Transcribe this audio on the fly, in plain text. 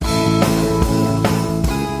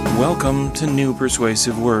Welcome to New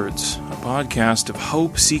Persuasive Words, a podcast of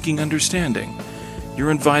hope seeking understanding.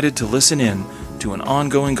 You're invited to listen in to an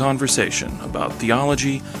ongoing conversation about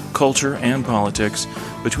theology, culture, and politics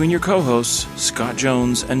between your co-hosts, Scott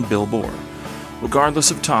Jones and Bill Bohr.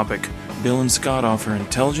 Regardless of topic, Bill and Scott offer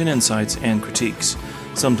intelligent insights and critiques,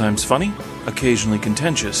 sometimes funny, occasionally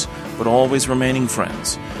contentious, but always remaining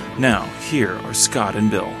friends. Now, here are Scott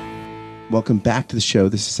and Bill. Welcome back to the show.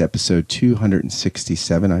 This is episode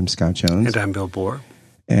 267. I'm Scott Jones. And I'm Bill Bohr.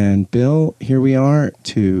 And Bill, here we are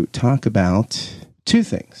to talk about two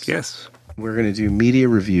things. Yes. We're going to do Media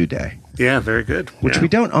Review Day. Yeah, very good. Which we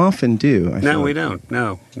don't often do. No, we don't.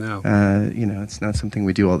 No. It's not something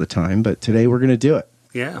we do all the time, but today we're going to do it.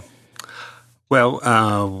 Yeah.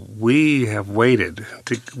 Well, we have waited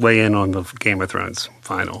to weigh in on the Game of Thrones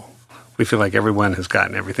final. We feel like everyone has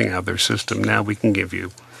gotten everything out of their system. Now we can give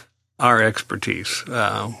you our expertise,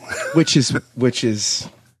 which is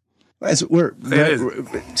as we're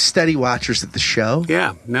steady watchers of the show.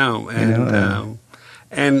 Yeah, no,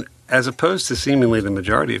 and as opposed to seemingly the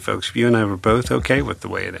majority of folks, you and I were both okay with the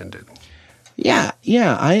way it ended. Yeah,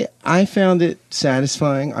 I found it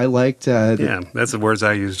satisfying. I liked. That's the words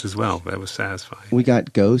I used as well. That was satisfying. We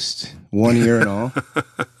got Ghost 1 year and all.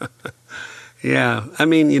 Yeah, I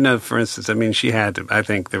mean, for instance, she had to. I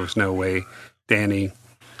think there was no way Dany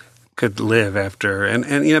could live after,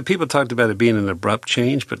 and people talked about it being an abrupt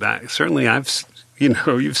change, but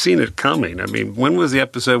you've seen it coming. I mean, when was the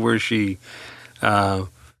episode where she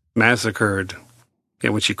massacred,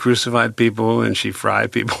 when she crucified people and she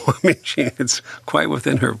fried people? I mean, it's quite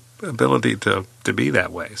within her ability to be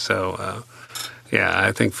that way. So,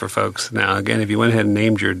 I think for folks now, again, if you went ahead and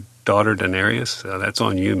named your daughter Daenerys, that's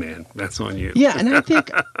on you, man. That's on you. Yeah, and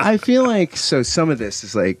I feel like some of this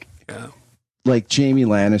is like. Yeah. Like Jaime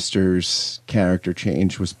Lannister's character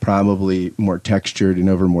change was probably more textured and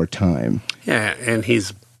over more time. Yeah, and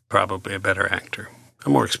he's probably a better actor, a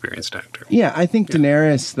more experienced actor. Yeah, I think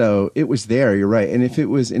Daenerys, though, it was there, you're right. And if it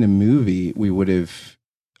was in a movie,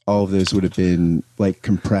 all of those would have been like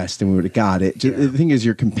compressed and we would have got it. Yeah. The thing is,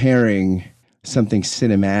 you're comparing something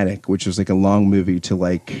cinematic, which was like a long movie, to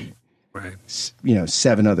like, right.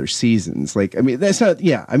 7 other seasons. Like, I mean, that's not,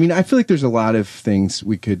 I mean, I feel like there's a lot of things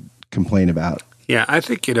we could complain about. Yeah, I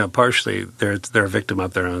think, partially they're a victim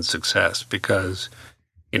of their own success because,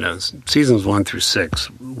 seasons 1 through 6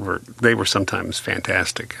 were sometimes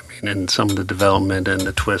fantastic. I mean, and some of the development and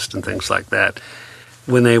the twist and things like that.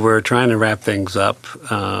 When they were trying to wrap things up,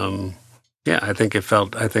 I think it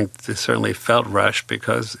certainly felt rushed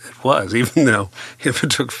because it was, even though if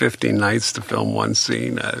it took 15 nights to film one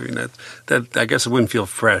scene, I mean, that I guess it wouldn't feel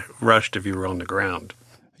rushed if you were on the ground.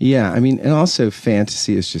 Yeah, I mean, and also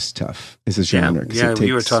fantasy is just tough as a genre. Yeah,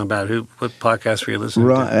 you were talking about what podcast were you listening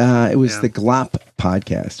to? It was the GLOP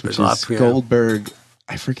podcast, which is Goldberg,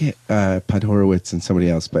 I forget, Podhorowitz and somebody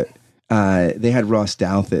else, but they had Ross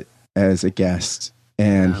Douthat as a guest,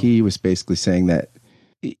 and he was basically saying that,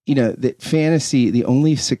 that fantasy, the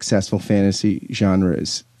only successful fantasy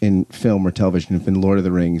genres in film or television have been Lord of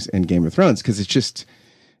the Rings and Game of Thrones, because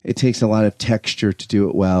it takes a lot of texture to do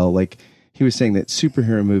it well. Like, he was saying that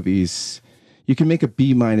superhero movies, you can make a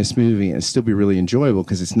B- movie and still be really enjoyable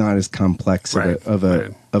because it's not as complex of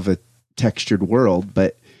a textured world.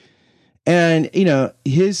 And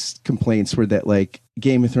his complaints were that like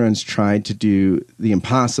Game of Thrones tried to do the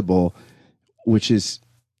impossible, which is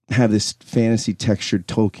have this fantasy textured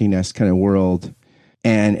Tolkien-esque kind of world,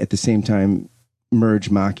 and at the same time merge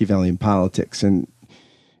Machiavellian politics, and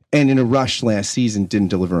in a rush last season didn't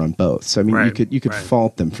deliver on both. So I mean, you could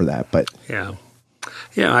fault them for that, but yeah.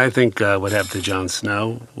 I think what happened to Jon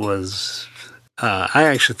Snow was I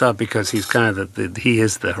actually thought because he's kind of he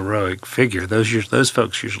is the heroic figure. Those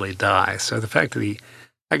folks usually die. So the fact that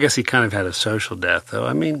I guess he kind of had a social death, though.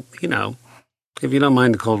 I mean, if you don't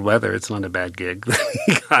mind the cold weather, it's not a bad gig.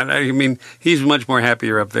 I mean, he's much more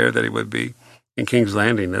happier up there than he would be in King's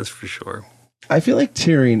Landing. That's for sure. I feel like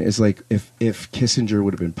Tyrion is like if Kissinger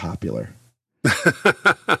would have been popular. What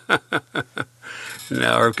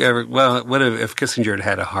if Kissinger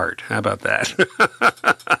had a heart? How about that?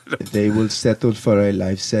 They will settle for a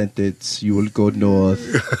life sentence. You will go north.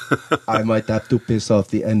 I might have to piss off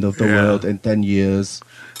the end of the world in 10 years.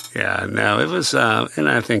 Yeah, no, it was, and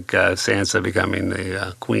I think Sansa becoming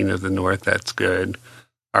the queen of the North, that's good.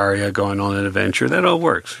 Arya going on an adventure, that all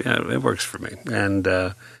works. Yeah, it works for me. And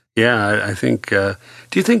I think, do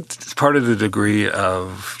you think part of the degree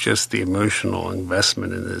of just the emotional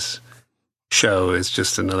investment in this show is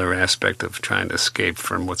just another aspect of trying to escape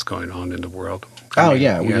from what's going on in the world? We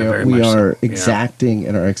are exacting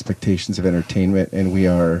in our expectations of entertainment, and we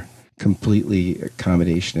are completely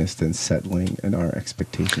accommodationist and settling in our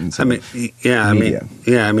expectations. I mean,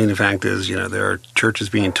 the fact is, there are churches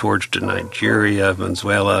being torched in Nigeria.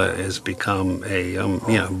 Venezuela has become a,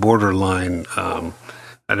 borderline,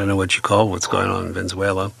 I don't know what you call what's going on in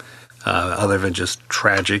Venezuela, other than just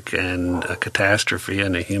tragic and a catastrophe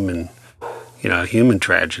and a human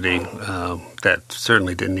tragedy that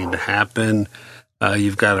certainly didn't need to happen.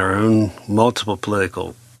 You've got our own multiple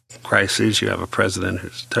political crises. You have a president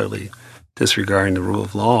who's totally disregarding the rule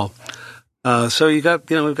of law. So we've got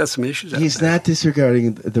some issues. He's not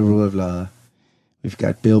disregarding the rule of law. We've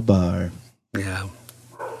got Bill Barr. Yeah.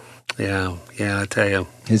 I tell you,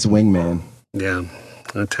 his wingman. Yeah,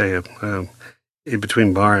 I tell you.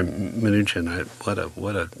 Between Barr and Mnuchin,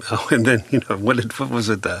 and then what was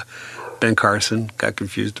it? Ben Carson got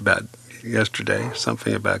confused about yesterday.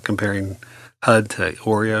 Something about comparing HUD to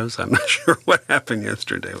Oreos. I'm not sure what happened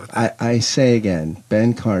yesterday with that. I say again,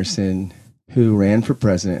 Ben Carson, who ran for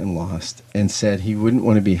president and lost, and said he wouldn't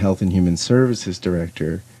want to be Health and Human Services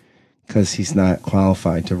director because he's not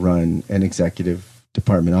qualified to run an executive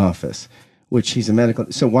department office, which he's a medical.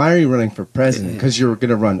 So why are you running for president? Because you're going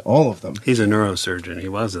to run all of them. He's a neurosurgeon. He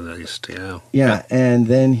was at least, yeah. Yeah, and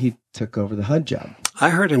then he took over the HUD job.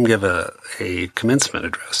 I heard him give a commencement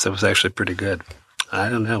address that was actually pretty good. I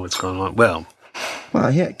don't know what's going on. Well,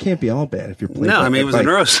 yeah, it can't be all bad if you're playing. No, he was a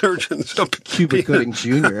neurosurgeon. So Cuba Gooding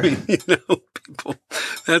Jr. People,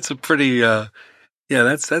 that's a pretty,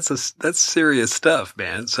 that's serious stuff,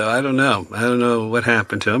 man. So I don't know. I don't know what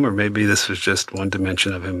happened to him, or maybe this was just one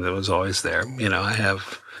dimension of him that was always there.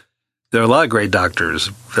 There are a lot of great doctors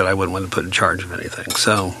that I wouldn't want to put in charge of anything.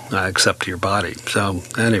 So except to your body. So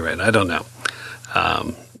at any rate, I don't know.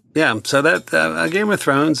 So that Game of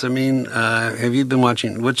Thrones. I mean, have you been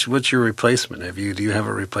watching? What's your replacement? Do you have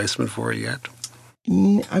a replacement for it yet?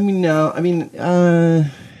 No.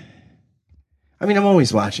 I'm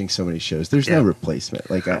always watching so many shows. There's no replacement.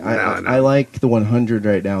 Like I like The 100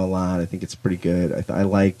 right now a lot. I think it's pretty good. I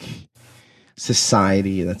like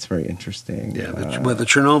Society. That's very interesting. Yeah, the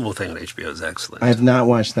Chernobyl thing on HBO is excellent. I have not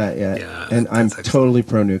watched that yet. Yeah, and I'm totally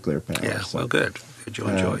pro nuclear power. Yeah, so. Well, good.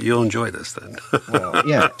 You'll enjoy this then. Well,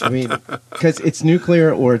 yeah, because it's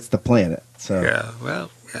nuclear or it's the planet. So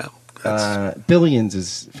Billions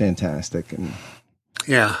is fantastic, and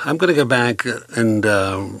I'm going to go back and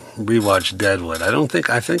rewatch Deadwood. I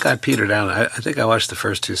think I petered out. I think I watched the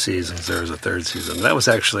first 2 seasons. There was a third season. That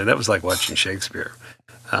was like watching Shakespeare.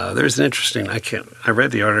 There's an interesting. I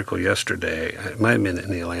read the article yesterday. It might have been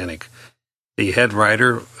in the Atlantic. The head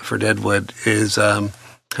writer for Deadwood has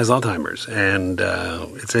Alzheimer's, and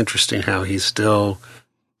it's interesting how he's still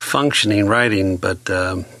functioning writing. But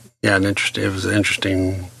it was an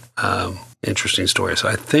interesting story. So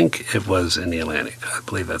I think it was in the Atlantic. I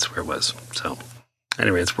believe that's where it was. So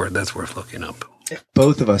anyway, that's worth looking up. If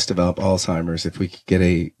both of us develop Alzheimer's, if we could get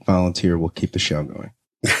a volunteer, we'll keep the show going.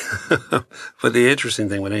 But the interesting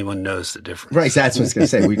thing, when anyone knows the difference. Right, that's what I was going to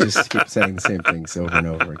say. We just keep saying the same things over and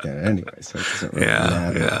over again anyway, so it doesn't really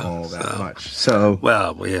matter all that much. So,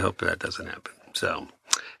 well, we hope that doesn't happen. So,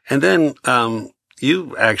 and then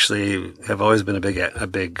you actually have always been a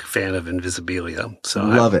big fan of Invisibilia. So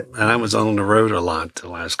love it. And I was on the road a lot the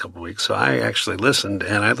last couple of weeks, so I actually listened,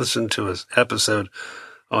 and I listened to an episode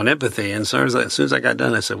on empathy, and as soon as I got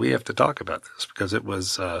done, I said, we have to talk about this, because it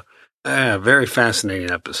was a very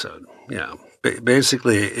fascinating episode. Yeah.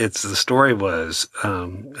 Basically, the story was,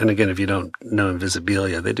 and again, if you don't know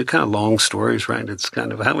Invisibilia, they do kind of long stories, right? It's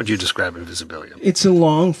kind of, how would you describe Invisibilia? It's a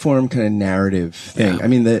long form kind of narrative thing. Yeah. I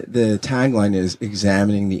mean, the tagline is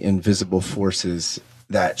examining the invisible forces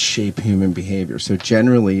that shape human behavior. So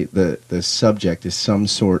generally, the subject is some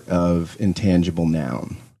sort of intangible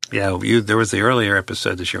noun. Yeah, there was the earlier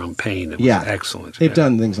episode this year on pain. It was excellent. They've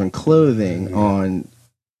done things on clothing, on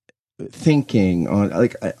thinking, on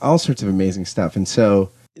like all sorts of amazing stuff. And so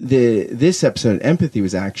this episode, Empathy,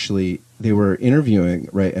 was actually, they were interviewing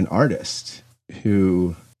an artist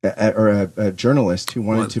who, or a journalist who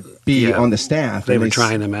wanted to be on the staff. They were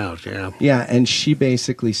trying them out, Yeah, and she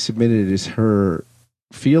basically submitted as her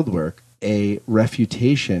fieldwork a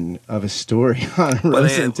refutation of a story on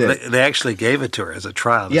Rosenthal. They actually gave it to her as a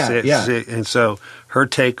trial. And so her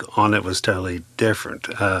take on it was totally different.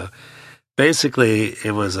 Basically,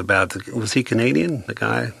 it was about was he Canadian, the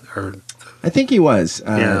guy? Or I think he was.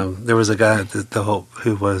 There was a guy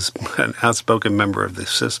who was an outspoken member of the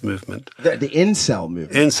cis movement. The incel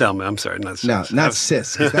movement. Incel, I'm sorry, not cis. No, not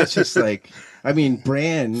cis. That's just like I mean,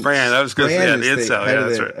 Bran. I was going to say incel. Yeah,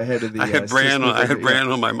 that's right. Ahead of the, I had Bran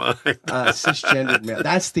on my mind. Cisgendered male.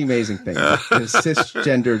 That's the amazing thing. The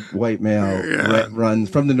cisgendered white male runs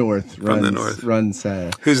from the north. Runs.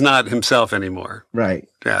 Who's not himself anymore. Right.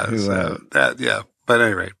 Yeah. But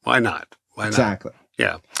anyway, why not? Exactly.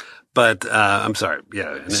 Yeah. But I'm sorry.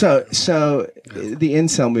 Yeah. So the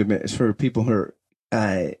incel movement is for people who are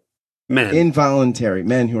men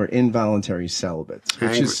who are involuntary celibates,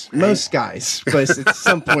 which is most guys, but it's at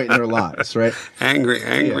some point in their lives, right?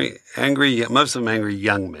 Angry, most of them angry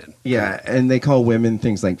young men. Yeah, and they call women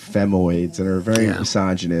things like femoids and are very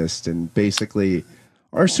misogynist and basically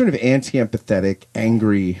are sort of anti-empathetic,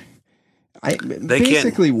 angry,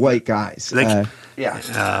 basically white guys. No,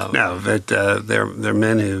 but they're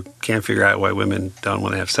men who can't figure out why women don't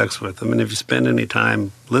want to have sex with them, and if you spend any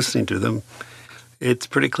time listening to them, it's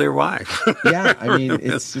pretty clear why. Yeah, I mean,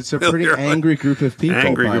 it's a pretty angry group of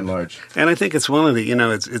people, by and large. And I think it's one of the,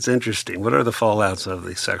 it's interesting. What are the fallouts of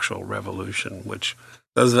the sexual revolution, which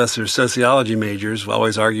those of us who are sociology majors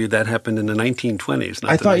always argue that happened in the 1920s.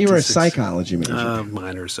 I thought you were a psychology major.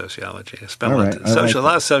 Minor sociology. I spent a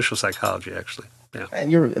lot of social psychology, actually. Yeah.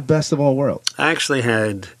 And you're the best of all worlds. I actually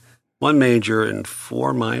had one major and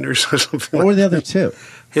 4 minors or something. What were the other 2?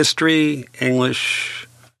 History, English,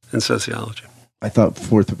 and sociology. I thought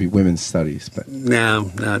 4th would be women's studies, but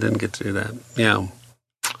no, I didn't get to do that. Yeah,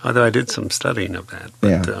 although I did some studying of that.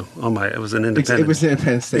 But, it was an independent. It was an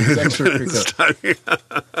independent study. It was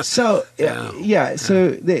extracurricular. So So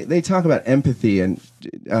they talk about empathy, and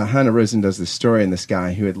Hanna Rosin does this story on this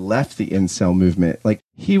guy who had left the incel movement. Like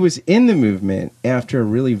he was in the movement after a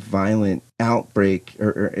really violent outbreak,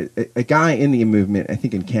 or a guy in the movement, I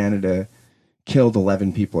think in Canada, killed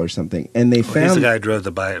 11 people or something, and they found the guy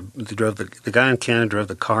the guy in Canada drove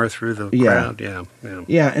the car through the crowd.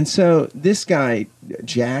 Yeah. And so this guy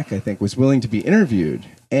Jack, I think, was willing to be interviewed,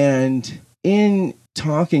 and in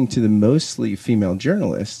talking to the mostly female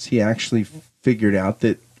journalists, he actually figured out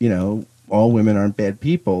that all women aren't bad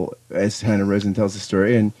people, as Hanna Rosin tells the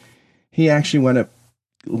story, and he actually wound up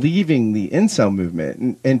leaving the incel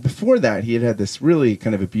movement, and before that he had this really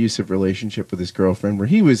kind of abusive relationship with his girlfriend, where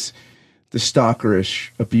he was the stalkerish,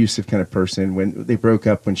 abusive kind of person. When they broke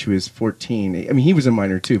up when she was 14, I mean, he was a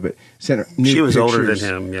minor too, but sent her nude She was pictures. older than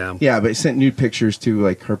him, yeah. Yeah, but sent nude pictures to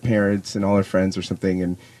like her parents and all her friends or something.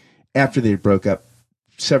 And after they broke up,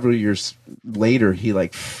 several years later, he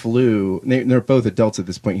like flew. They're both adults at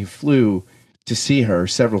this point. He flew to see her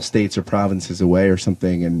several states or provinces away or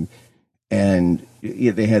something, and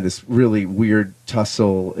they had this really weird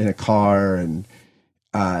tussle in a car. And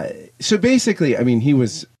so basically, I mean, he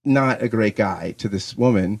was not a great guy to this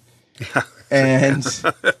woman. And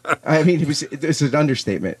I mean, it's an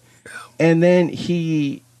understatement. And then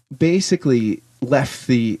he basically left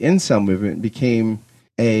the incel movement and became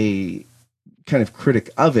a kind of critic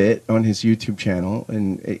of it on his YouTube channel.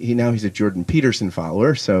 And he's a Jordan Peterson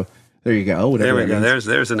follower. So there you go. There we go.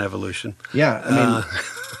 There's an evolution. Yeah. I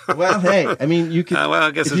mean, well, hey, I mean, you could,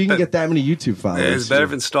 I guess if you can get that many YouTube followers. It's better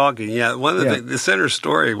than stalking. Yeah. One of the center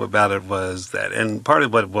story about it was that, and part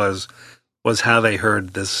of what it was how they heard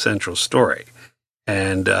this central story.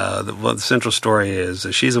 And the central story is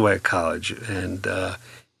that she's away at college, and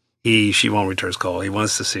she won't return his call. He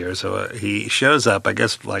wants to see her, so he shows up, I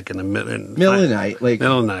guess, like in the middle of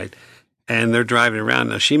the night, and they're driving around.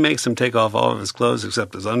 Now she makes him take off all of his clothes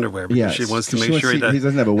except his underwear because she wants to make sure he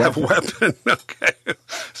doesn't have a weapon. Okay,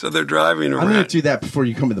 so they're driving around. I'm going to do that before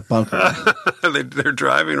you come to the bunker. They're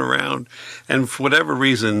driving around, and for whatever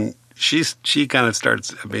reason, she kind of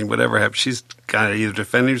starts. I mean, whatever happens, she's kind of either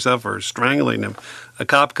defending herself or strangling him. A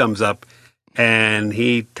cop comes up, and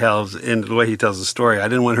in the way he tells the story, I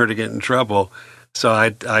didn't want her to get in trouble, so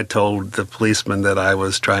I told the policeman that I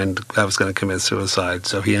was going to commit suicide.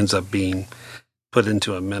 So he ends up being put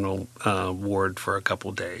into a mental ward for a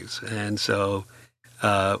couple days, and so.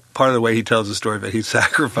 Part of the way he tells the story that he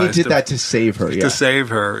sacrificed. He did that to save her, to save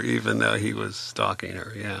her, even though he was stalking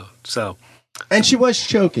her. Yeah. So, and she was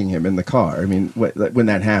choking him in the car. I mean, when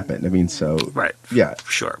that happened. I mean, so right. Yeah,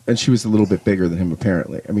 sure. And she was a little bit bigger than him,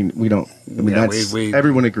 apparently. I mean, we don't. I mean,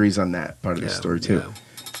 everyone agrees on that part of the story too. Yeah.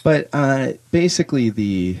 But basically,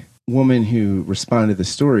 the woman who responded to the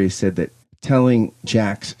story said that telling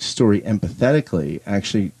Jack's story empathetically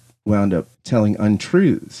actually wound up telling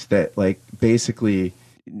untruths, that like basically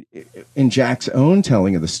in Jack's own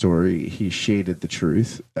telling of the story, he shaded the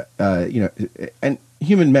truth, and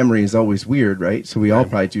human memory is always weird, right? So we all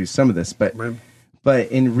probably do some of this, but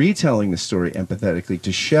in retelling the story empathetically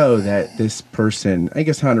to show that this person, I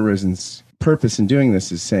guess Hanna Rosin's purpose in doing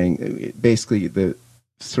this is saying basically the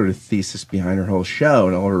sort of thesis behind her whole show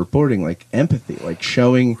and all her reporting, like empathy, like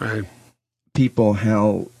showing people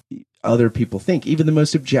how other people think. Even the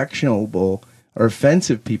most objectionable or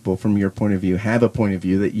offensive people from your point of view have a point of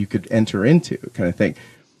view that you could enter into, kind of thing.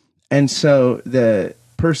 And so the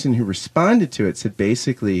person who responded to it said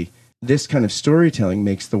basically this kind of storytelling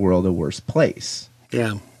makes the world a worse place.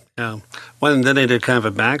 Yeah. Well, and then they did kind of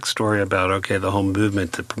a backstory about, the whole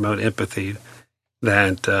movement to promote empathy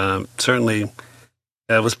that certainly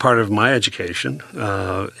was part of my education.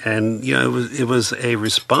 And, it was a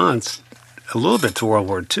response a little bit to World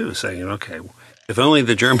War II, saying, if only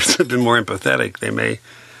the Germans had been more empathetic, they may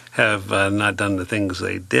have not done the things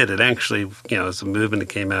they did. It actually, it's a movement that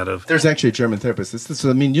came out of... There's actually a German therapist.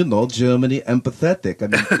 Germany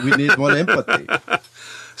empathetic. We need more empathy.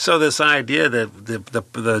 So this idea that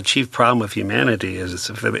the chief problem with humanity is its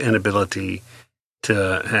inability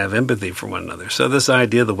to have empathy for one another. So this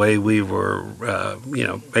idea, the way we were,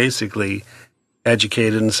 basically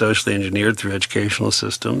educated and socially engineered through educational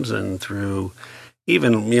systems and through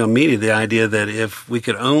even, media, the idea that if we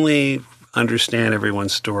could only understand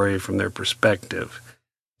everyone's story from their perspective,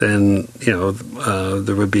 then,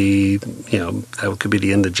 there would be, that could be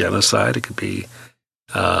the end of genocide. It could be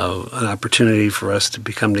an opportunity for us to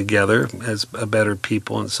become together as a better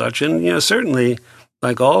people and such. And, certainly,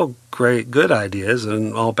 like all great good ideas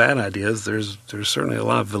and all bad ideas, there's certainly a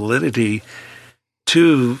lot of validity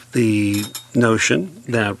to the notion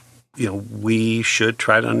that, we should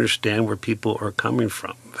try to understand where people are coming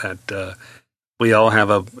from, that we all have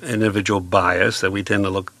an individual bias, that we can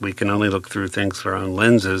only look through things through our own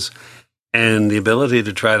lenses. And the ability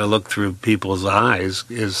to try to look through people's eyes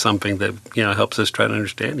is something that, helps us try to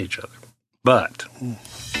understand each other. But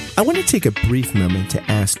I want to take a brief moment to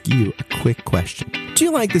ask you a quick question. Do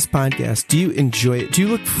you like this podcast? Do you enjoy it? Do you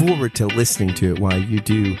look forward to listening to it while you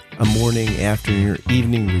do a morning, afternoon, or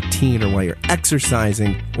evening routine, or while you're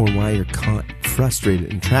exercising, or while you're caught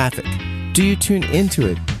frustrated in traffic? Do you tune into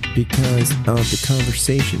it because of the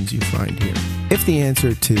conversations you find here? If the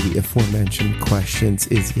answer to the aforementioned questions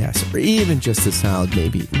is yes, or even just a solid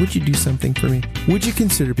maybe, would you do something for me? Would you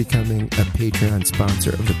consider becoming a Patreon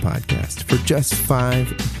sponsor of the podcast for just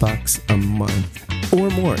 $5 a month or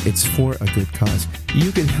more? It's for a good cause.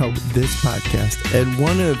 You can help this podcast and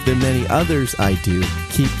one of the many others I do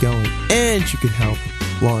keep going, and you can help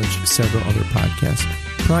launch several other podcast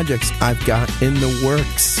projects I've got in the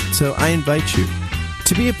works. So I invite you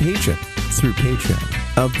to be a patron through Patreon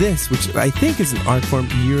of this, which I think is an art form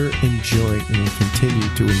you're enjoying and will continue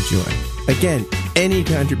to enjoy. Again, any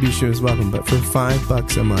contribution is welcome, but for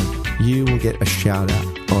 $5 a month, you will get a shout out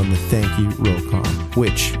on the thank you roll call,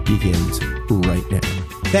 which begins right now.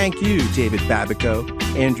 Thank you, David Babico,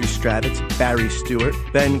 Andrew Stravitz, Barry Stewart,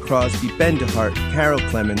 Ben Crosby, Ben DeHart, Carol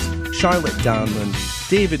Clemens, Charlotte Donlin,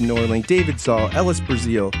 David Norling, David Zoll, Ellis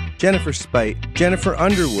Brazil, Jennifer Spite, Jennifer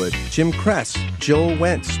Underwood, Jim Kress, Joel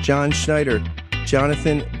Wentz, John Schneider,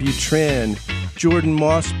 Jonathan Butrin, Jordan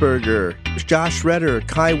Mossberger, Josh Redder,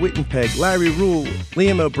 Kai Wittenpeg, Larry Rule,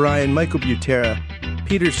 Liam O'Brien, Michael Butera,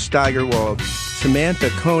 Peter Steigerwald, Samantha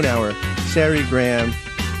Konauer, Sari Graham,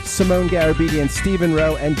 Simone Garabedian, Stephen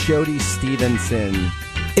Rowe, and Jody Stevenson.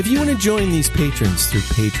 If you want to join these patrons through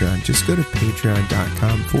Patreon, just go to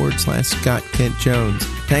patreon.com/Scott Kent Jones.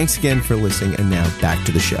 Thanks again for listening, and now back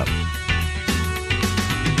to the show.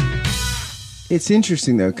 It's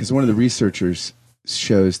interesting, though, because one of the researchers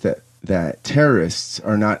shows that terrorists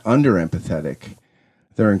are not under-empathetic.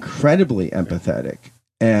 They're incredibly empathetic,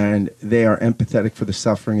 and they are empathetic for the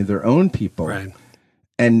suffering of their own people, right,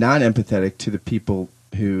 and not empathetic to the people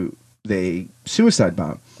who they suicide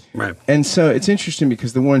bomb. Right. And so it's interesting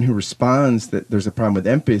because the one who responds that there's a problem with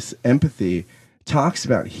empathy talks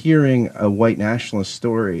about hearing a white nationalist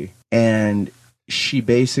story, and she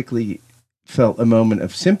basically felt a moment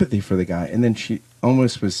of sympathy for the guy, and then she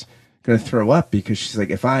almost was going to throw up because she's like,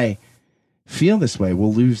 if I feel this way,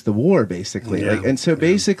 we'll lose the war, basically. Yeah. And so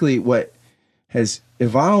basically what has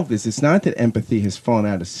evolved is it's not that empathy has fallen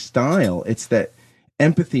out of style, it's that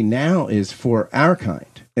empathy now is for our kind.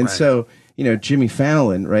 And so, Jimmy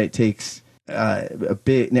Fallon, right, takes a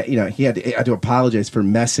big, he had to apologize for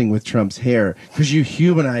messing with Trump's hair because you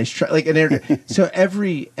humanize Trump. So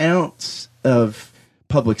every ounce of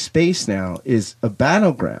public space now is a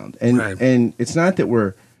battleground. And it's not that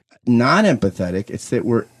we're not empathetic, it's that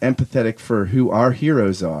we're empathetic for who our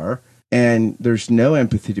heroes are, and there's no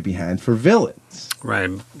empathy to be had for villains. Right,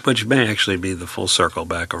 which may actually be the full circle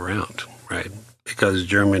back around, right? Because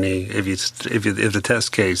Germany, if the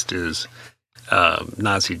test case is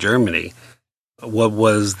Nazi Germany, what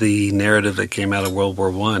was the narrative that came out of World War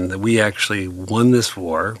I? That we actually won this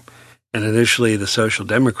war, And initially, the Social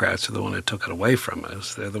Democrats are the one that took it away from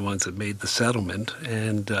us. They're the ones that made the settlement,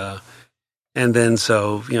 and then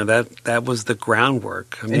so that was the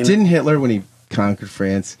groundwork. I mean, and didn't Hitler, when he conquered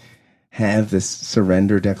France, have this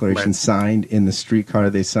surrender declaration signed in the streetcar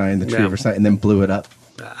they signed, the Treaty of Versailles, and then blew it up?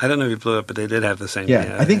 I don't know if he blew it up, but they did have the same thing.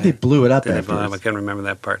 Yeah, I think they blew it up afterwards. I can't remember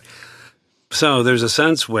that part. So there's a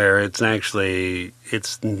sense where to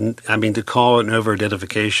call it an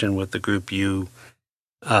over-identification with the group you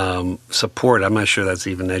support, I'm not sure that's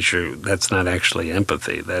even that's not actually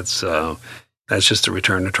empathy. That's just a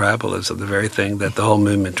return to tribalism, the very thing that the whole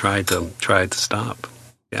movement tried to stop,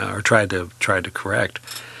 or tried to correct.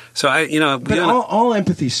 So but all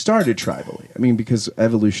empathy started tribally. I mean, because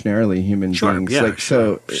evolutionarily human beings,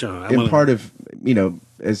 part of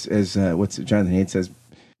as what's Jonathan Haidt says,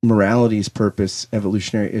 morality's purpose,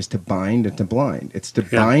 evolutionary, is to bind and to blind. It's to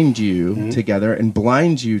bind you together and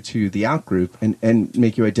blind you to the out group and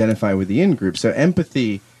make you identify with the in group. So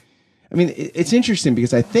empathy, I mean, it's interesting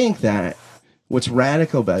because I think that what's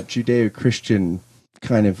radical about Judeo-Christian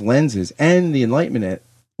kind of lenses and the Enlightenment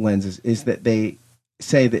lenses is that they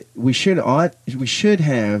say that we should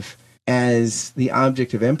have as the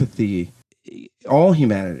object of empathy all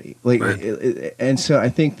humanity. And so I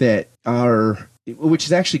think that which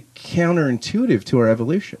is actually counterintuitive to our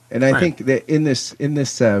evolution. And I think that in this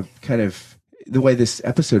kind of the way this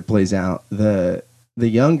episode plays out, the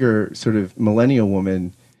younger sort of millennial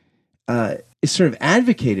woman is sort of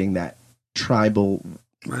advocating that tribal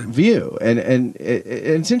view. And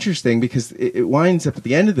it's interesting because it winds up at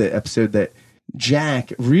the end of the episode that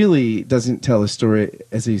Jack really doesn't tell a story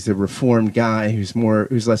as he's a reformed guy who's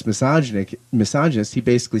less misogynist. He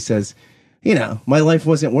basically says, my life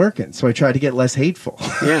wasn't working, so I tried to get less hateful.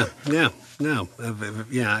 And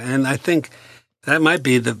I think that might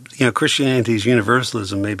be Christianity's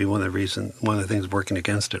universalism may be one of the things working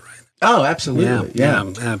against it, right? Oh, absolutely.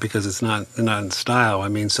 Yeah, because it's not in style. I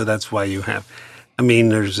mean, so that's why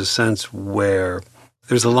there's a sense where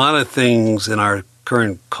there's a lot of things in our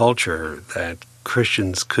current culture that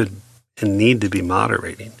Christians could and need to be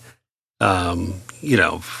moderating. That's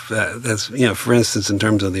for instance, in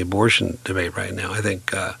terms of the abortion debate right now, I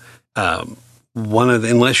think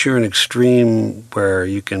unless you're an extreme where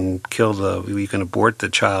you can you can abort the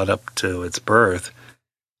child up to its birth,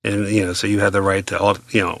 and so you have the right to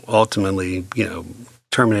ultimately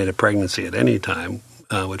terminate a pregnancy at any time,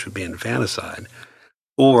 which would be infanticide.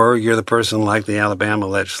 Or you're the person like the Alabama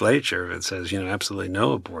legislature that says, absolutely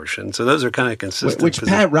no abortion. So those are kind of consistent. Which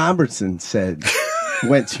Pat Robertson said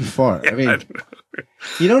went too far. I mean,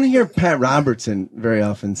 you don't hear Pat Robertson very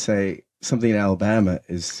often say something in Alabama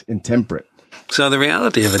is intemperate. So the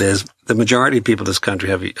reality of it is the majority of people in this country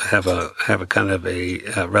have a kind of a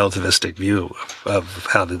relativistic view of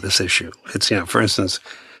how to this issue. It's, for instance,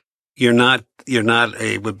 if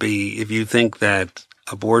you think that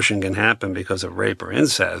abortion can happen because of rape or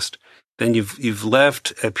incest, then you've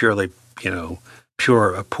left a purely,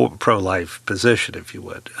 pro-life position, if you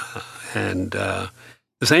would. The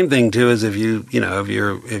same thing too is if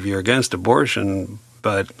you're against abortion,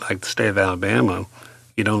 but like the state of Alabama,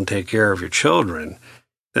 you don't take care of your children,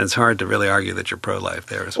 then it's hard to really argue that you're pro-life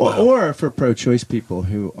there as well. Or for pro-choice people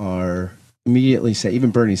who are immediately say, even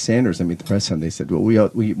Bernie Sanders, the press Sunday said, well,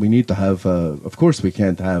 we need to have, of course we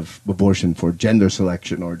can't have abortion for gender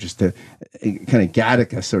selection or just a kind of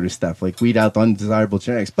Gattaca sort of stuff, like weed out undesirable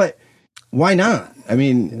genetics. But why not?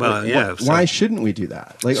 Why shouldn't we do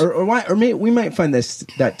that? We might find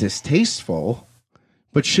that distasteful,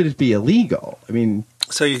 but should it be illegal?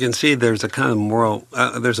 So you can see there's a kind of moral,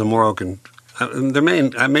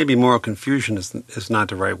 maybe moral confusion is not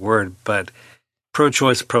the right word, but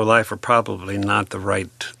pro-choice, pro-life are probably not the right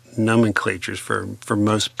nomenclatures for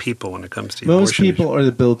most people when it comes to abortion. Most people are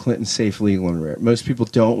the Bill Clinton safe, legal, and rare. Most people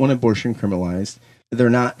don't want abortion criminalized. They're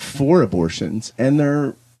not for abortions, and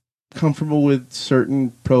they're comfortable with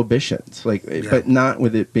certain prohibitions, but not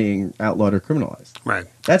with it being outlawed or criminalized. Right.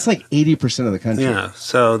 That's like 80% of the country. Yeah.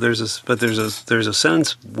 So there's a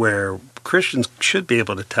sense where Christians should be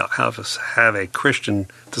able to have a Christian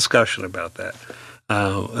discussion about that.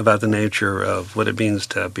 About the nature of what it means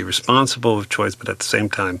to be responsible with choice, but at the same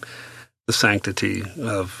time, the sanctity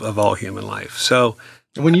of all human life. So,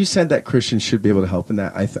 when you said that Christians should be able to help in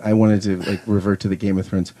that, I wanted to revert to the Game of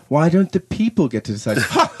Thrones. Why don't the people get to decide?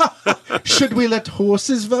 Should we let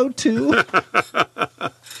horses vote too?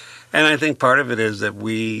 And I think part of it is that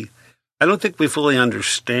I don't think we fully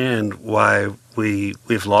understand why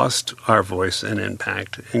we've lost our voice and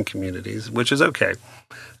impact in communities, which is okay.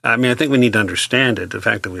 I think we need to understand it. The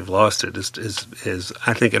fact that we've lost it is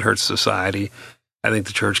I think it hurts society. I think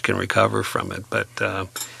the church can recover from it. But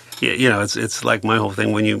Yeah, it's like my whole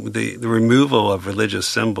thing. When the removal of religious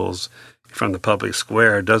symbols from the public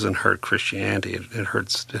square doesn't hurt Christianity. It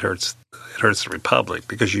hurts the Republic,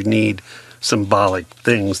 because you need symbolic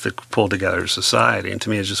things that pull together society. And to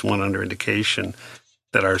me, it's just one under indication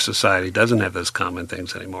that our society doesn't have those common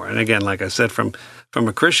things anymore. And again, like I said, from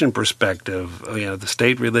a Christian perspective, the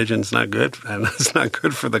state religion's not good, and it's not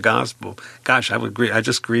good for the gospel. Gosh, I would agree. I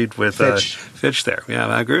just agreed with Fitch there. Yeah,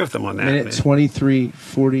 I agree with them on that. Minute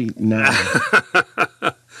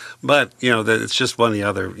 23:49. But it's just one of the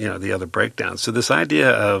other breakdowns. So this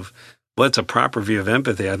idea of what's a proper view of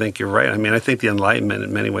empathy, I think you're right. I mean, I think the Enlightenment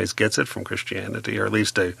in many ways gets it from Christianity, or at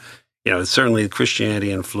least certainly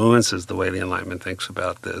Christianity influences the way the Enlightenment thinks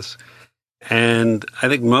about this. And I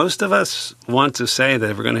think most of us want to say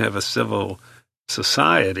that if we're going to have a civil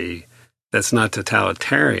society that's not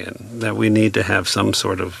totalitarian, that we need to have some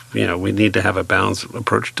sort of, we need to have a balanced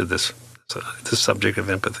approach to this subject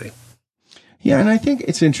of empathy. Yeah, and I think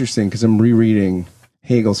it's interesting because I'm rereading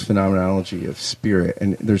Hegel's Phenomenology of Spirit,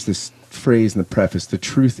 and there's this phrase in the preface, the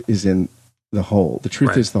truth is in the whole. The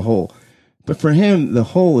truth is the whole. But for him, the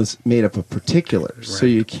whole is made up of particulars. Right. So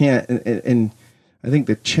you can't, and I think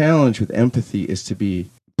the challenge with empathy is to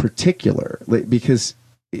be particular, because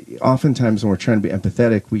oftentimes when we're trying to be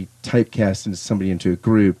empathetic, we typecast somebody into a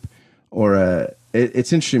group, or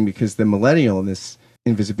it's interesting because the millennial in this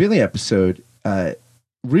Invisibilia episode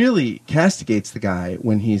really castigates the guy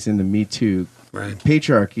when he's in the Me Too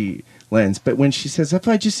patriarchy lens. But when she says, if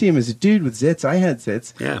I just see him as a dude with zits, I had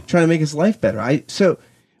zits, trying to make his life better. So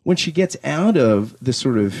when she gets out of the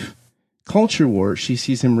sort of culture war, she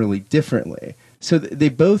sees him really differently. So they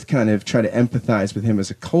both kind of try to empathize with him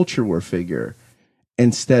as a culture war figure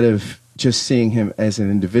instead of just seeing him as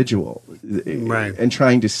an individual, and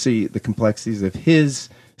trying to see the complexities of his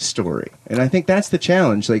story. And I think that's the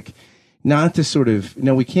challenge, not to sort of,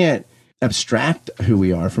 we can't abstract who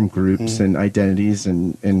we are from groups and identities,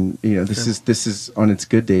 and this is on its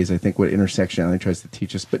good days, I think, what intersectionality tries to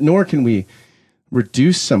teach us, but nor can we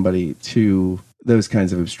reduce somebody to those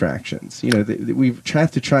kinds of abstractions. We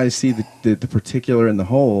have to try to see the particular and the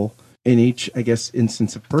whole in each, I guess,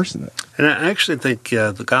 instance of personhood. And I actually think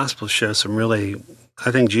the Gospels show some really,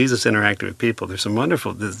 I think Jesus interacted with people. There's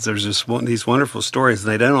these wonderful stories,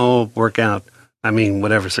 and they don't all work out. I mean,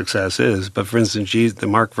 whatever success is, but for instance, the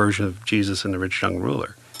Mark version of Jesus and the rich young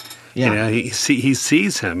ruler. Yeah, he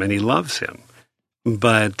sees him and he loves him,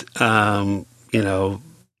 but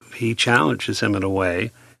he challenges him in a way.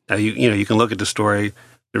 Now you can look at the story.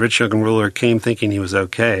 The rich young ruler came thinking he was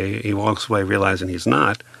okay. He walks away realizing he's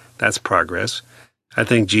not. That's progress. I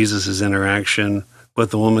think Jesus' interaction with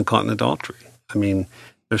the woman caught in adultery. I mean,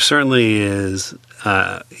 there certainly is.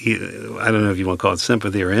 I don't know if you want to call it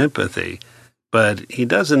sympathy or empathy. But he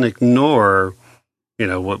doesn't ignore,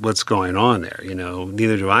 what's going on there.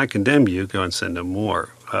 Neither do I condemn you. Go and sin no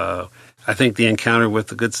more. I think the encounter with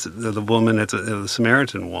the woman, the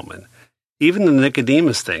Samaritan woman, even the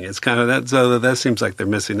Nicodemus thing, it's kind of that. So that seems like they're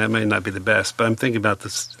missing. That may not be the best. But I'm thinking about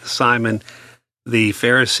Simon, the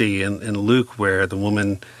Pharisee in Luke, where the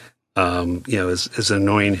woman, is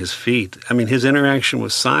anointing his feet. I mean, his interaction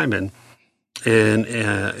with Simon. And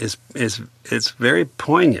it's very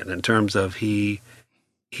poignant in terms of he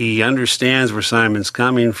understands where Simon's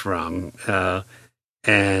coming from,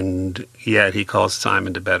 and yet he calls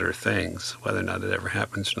Simon to better things. Whether or not it ever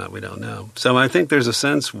happens or not, we don't know. So I think there's a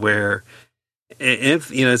sense where,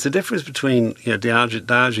 it's a difference between,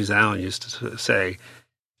 Diogenes Allen used to say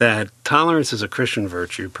that tolerance is a Christian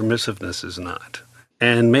virtue, permissiveness is not.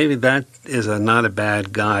 And maybe that is not a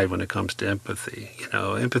bad guide when it comes to empathy.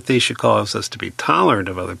 Empathy should cause us to be tolerant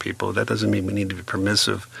of other people. That doesn't mean we need to be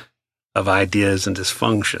permissive of ideas and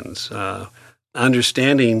dysfunctions.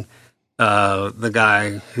 Understanding the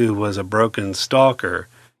guy who was a broken stalker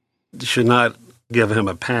should not give him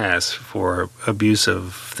a pass for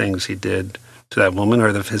abusive things he did to that woman,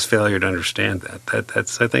 or his failure to understand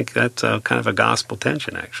that. I think that's kind of a gospel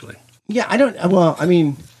tension, actually. Yeah, I don't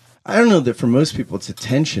know that for most people it's a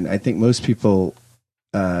tension. I think most people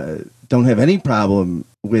don't have any problem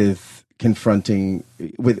with confronting,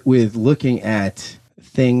 with looking at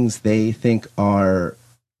things they think are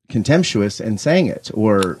contemptuous and saying it,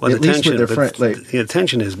 or at least with their friend. The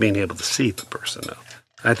tension is being able to see the person, though.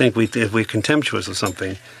 I think if we're contemptuous of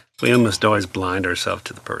something, we almost always blind ourselves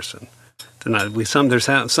to the person.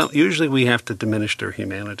 Usually we have to diminish their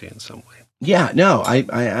humanity in some way. Yeah, no, I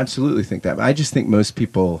absolutely think that. I just think most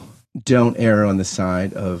people don't err on the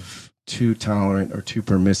side of too tolerant or too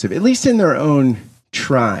permissive, at least in their own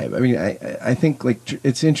tribe. I mean, I think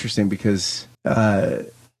it's interesting because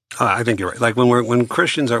I think you're right. Like when we're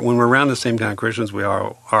around the same kind of Christians we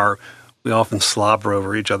are, we often slobber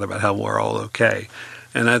over each other about how we're all okay,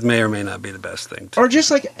 and that may or may not be the best thing. Or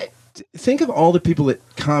just like think of all the people that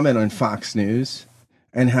comment on Fox News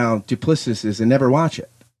and how duplicitous it is and never watch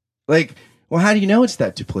it. Like, well, how do you know it's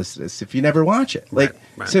that duplicitous if you never watch it? Like,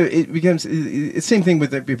 right. So it becomes it's the same thing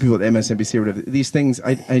with the people at MSNBC or whatever. These things,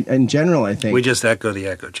 in general, I think we just echo the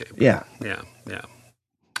echo chamber. Yeah.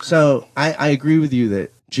 So I agree with you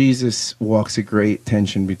that Jesus walks a great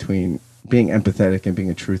tension between being empathetic and being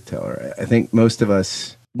a truth teller. I think most of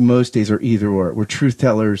us, most days, are either or. We're truth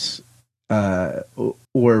tellers, or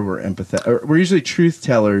we're empathetic. Or we're usually truth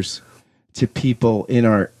tellers to people that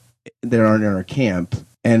aren't in our camp,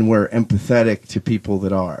 and we're empathetic to people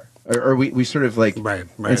that are. Or we sort of like, right.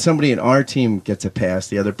 And somebody in our team gets a pass,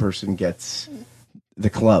 the other person gets the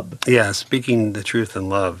club. Yeah, speaking the truth in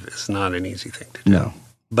love is not an easy thing to do. No.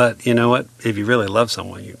 But you know what? If you really love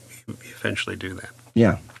someone, you eventually do that.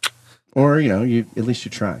 Yeah. Or, you at least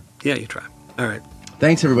you try. Yeah, you try. All right.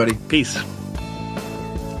 Thanks, everybody. Peace.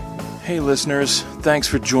 Hey, listeners. Thanks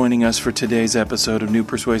for joining us for today's episode of New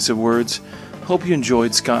Persuasive Words. Hope you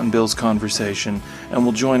enjoyed Scott and Bill's conversation and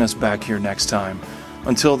will join us back here next time.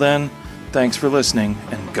 Until then, thanks for listening,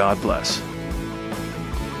 and God bless.